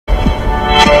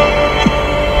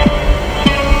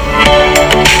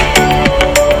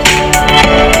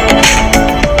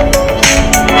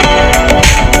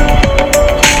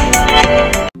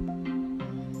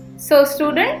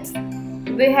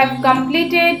have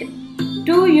completed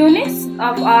 2 units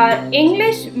of our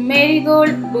English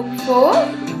Marigold book 4,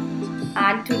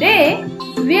 and today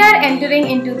we are entering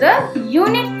into the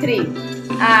unit 3,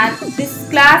 and this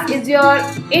class is your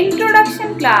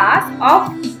introduction class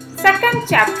of second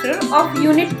chapter of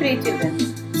unit 3, children.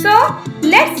 So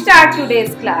let's start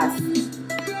today's class.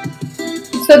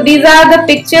 So these are the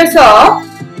pictures of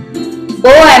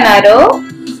bow and arrow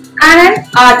and an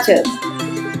archer.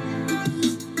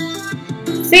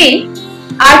 See,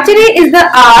 archery is the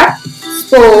art,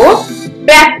 sport,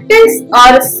 practice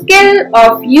or skill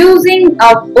of using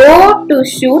a bow to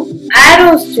shoot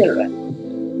arrows, children.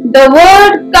 The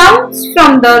word comes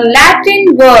from the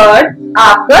Latin word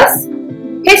arcus.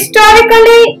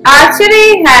 Historically, archery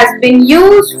has been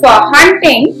used for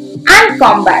hunting and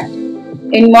combat.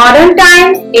 In modern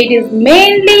times, it is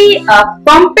mainly a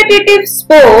competitive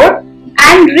sport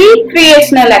and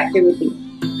recreational activity.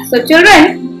 So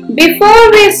children,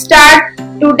 before we start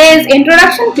today's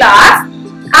introduction class,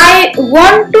 I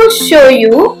want to show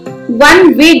you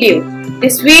one video.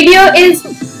 This video is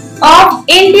of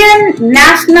Indian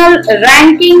National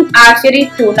Ranking Archery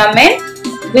Tournament,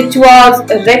 which was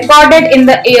recorded in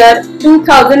the year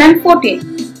 2014.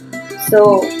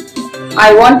 So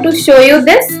I want to show you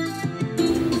this.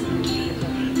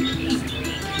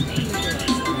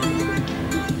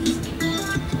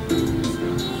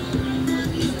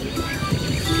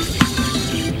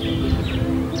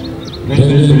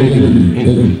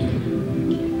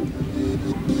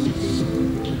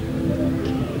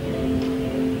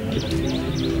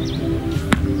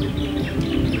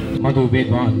 Madhu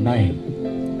Vedwan 9.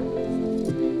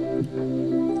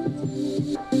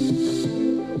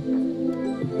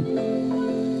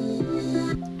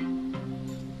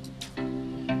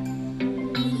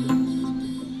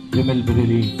 Vimal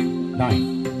Biruli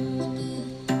 9.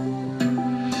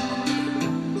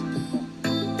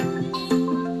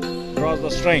 Draws the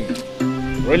string,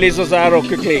 releases the arrow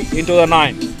quickly into the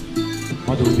 9.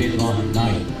 Madhu Vedwan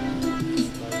 9.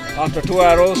 After 2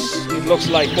 arrows, it looks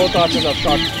like both archers have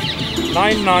shot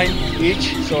 9-9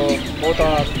 each, so both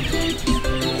are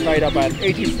tied up at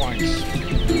 18 points.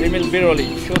 Vimal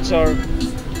Biroli shoots her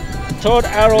 3rd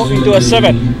arrow into a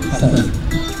 7.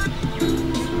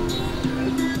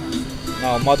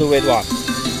 Now Madhu Vedwan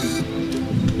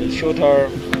will shoot her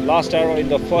last arrow in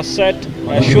the first set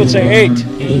and shoots a 8.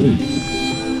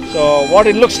 So what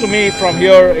it looks to me from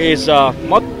here is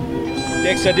Madhu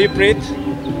takes a deep breath,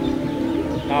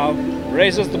 now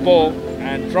raises the bow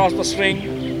and draws the string,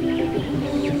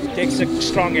 takes a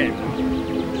strong aim,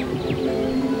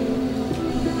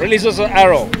 releases the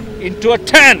arrow into a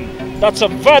 10. That's a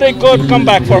very good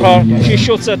comeback for her. She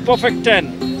shoots a perfect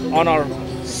 10 on her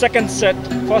second set,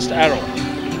 first arrow.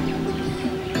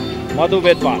 Madhu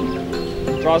Vedwan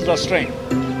draws the string,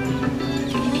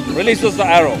 releases the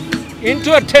arrow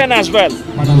into a 10 as well.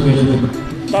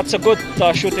 That's a good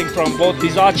shooting from both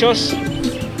these archers.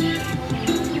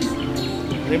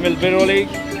 Vimal Biroli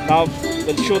now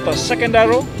will shoot a second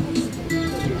arrow,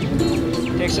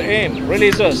 takes aim,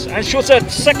 releases and shoots a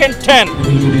second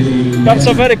 10. That's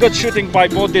a very good shooting by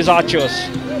both these archers.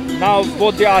 Now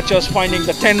both the archers finding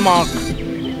the 10 mark.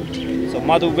 So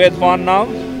Madhu Vedwan now,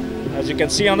 as you can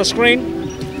see on the screen,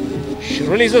 she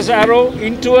releases arrow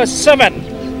into a 7.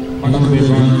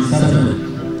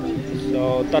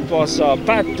 So that was a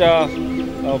bad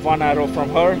 1 arrow from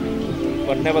her,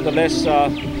 but nevertheless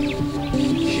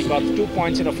she got 2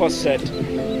 points in the first set.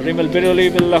 Vimal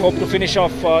Biroli will hope to finish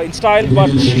off in style,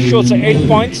 but she shoots 8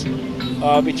 points,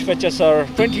 which fetches her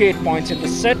 28 points in the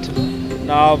set.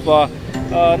 Now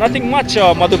nothing much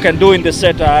Madhu can do in this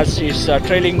set, as she's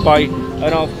trailing by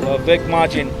a big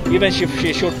margin. Even if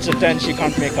she shoots a 10, she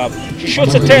can't make up. She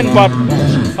shoots a 10, but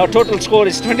her total score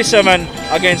is 27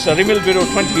 against Vimal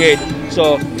Biroli 28.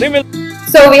 So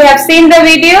we have seen the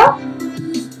video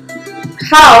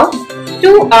how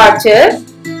 2 archers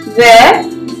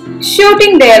were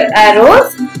shooting their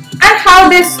arrows and how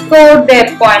they scored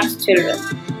their points, children.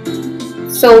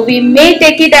 So we may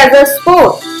take it as a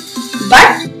sport,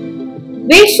 but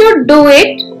we should do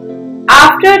it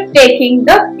after taking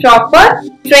the proper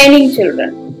training,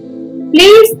 children.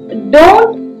 Please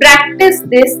don't practice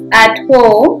this at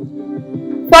home.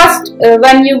 First,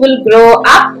 when you will grow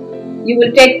up, you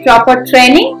will take proper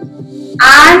training,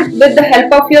 and with the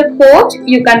help of your coach,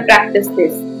 you can practice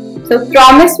this. So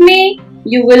promise me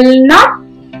you will not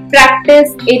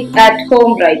practice it at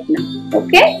home right now.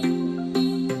 Okay?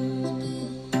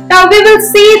 Now we will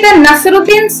see the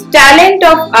Nasruddin's talent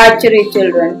of archery,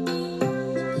 children.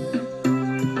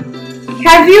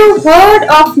 Have you heard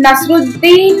of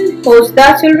Nasruddin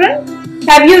Hosda, children?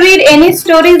 Have you read any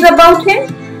stories about him?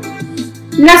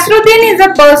 Nasruddin is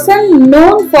a person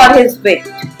known for his wit.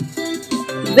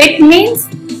 Wit means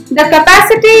the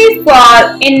capacity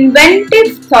for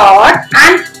inventive thought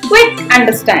and quick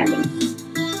understanding.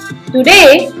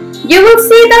 Today, you will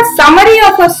see the summary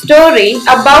of a story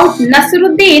about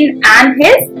Nasruddin and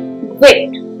his wit.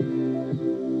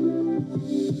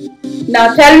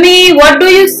 Now tell me, what do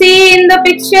you see in the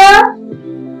picture?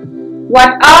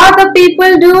 What are the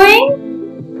people doing?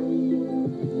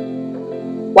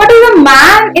 What is the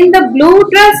man in the blue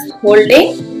dress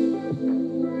holding?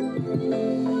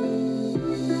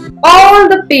 All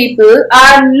the people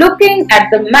are looking at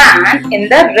the man in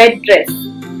the red dress.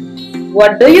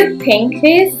 What do you think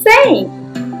he is saying?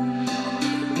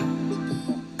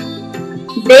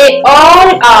 They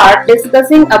all are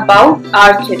discussing about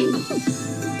archery.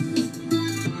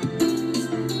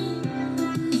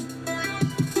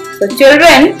 So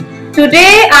children,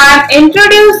 today I am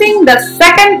introducing the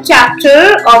second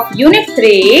chapter of Unit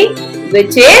 3,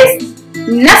 which is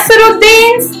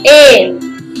Nasruddin's Aim.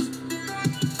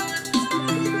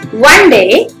 One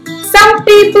day, some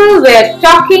people were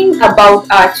talking about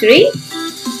archery.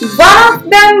 One of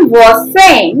them was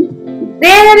saying,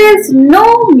 "There is no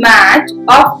match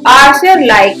of archer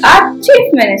like our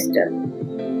Chief Minister."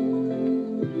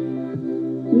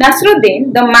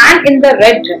 Nasruddin, the man in the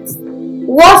red dress,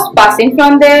 was passing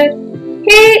from there.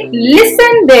 He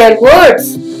listened their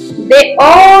words. They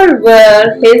all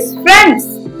were his friends.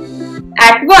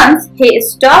 At once he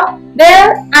stopped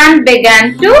there and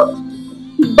began to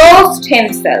boast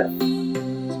himself.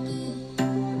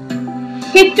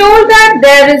 He told that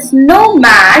there is no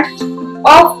match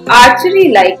of archery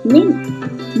like me.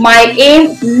 My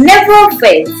aim never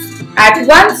fails. At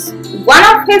once one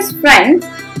of his friends,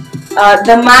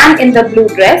 the man in the blue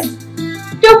dress,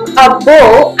 took a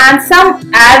bow and some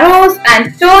arrows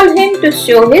and told him to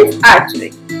show his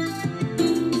archery.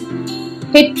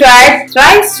 He tried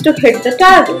thrice to hit the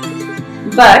target,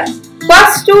 but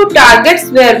first two targets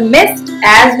were missed,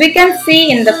 as we can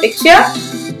see in the picture.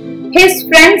 His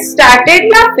friends started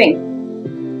laughing.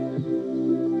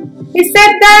 He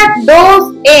said that those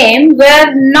aims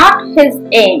were not his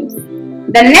aims.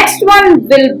 The next one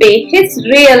will be his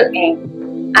real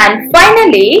aim. And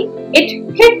finally, it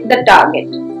hit the target.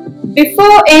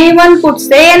 Before anyone could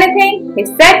say anything, he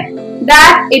said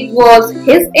that it was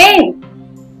his aim.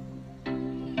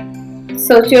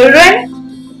 So children,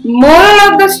 moral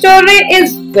of the story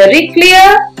is very clear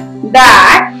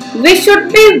that we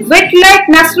should be wit like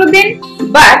Nasruddin,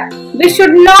 but we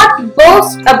should not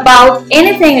boast about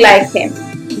anything like him.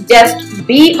 Just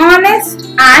be honest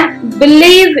and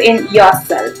believe in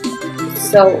yourself.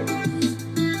 So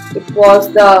it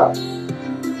was the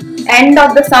end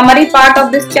of the summary part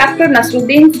of this chapter,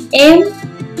 Nasruddin's Aim.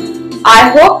 I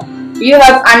hope you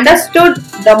have understood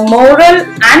the moral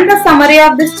and the summary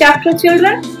of this chapter,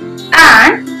 children,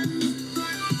 and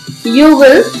you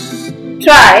will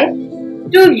try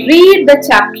to read the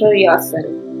chapter yourself.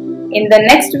 In the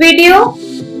next video,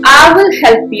 I will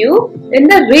help you in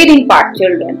the reading part,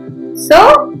 children.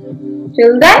 So,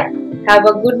 till then, have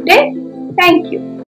a good day. Thank you.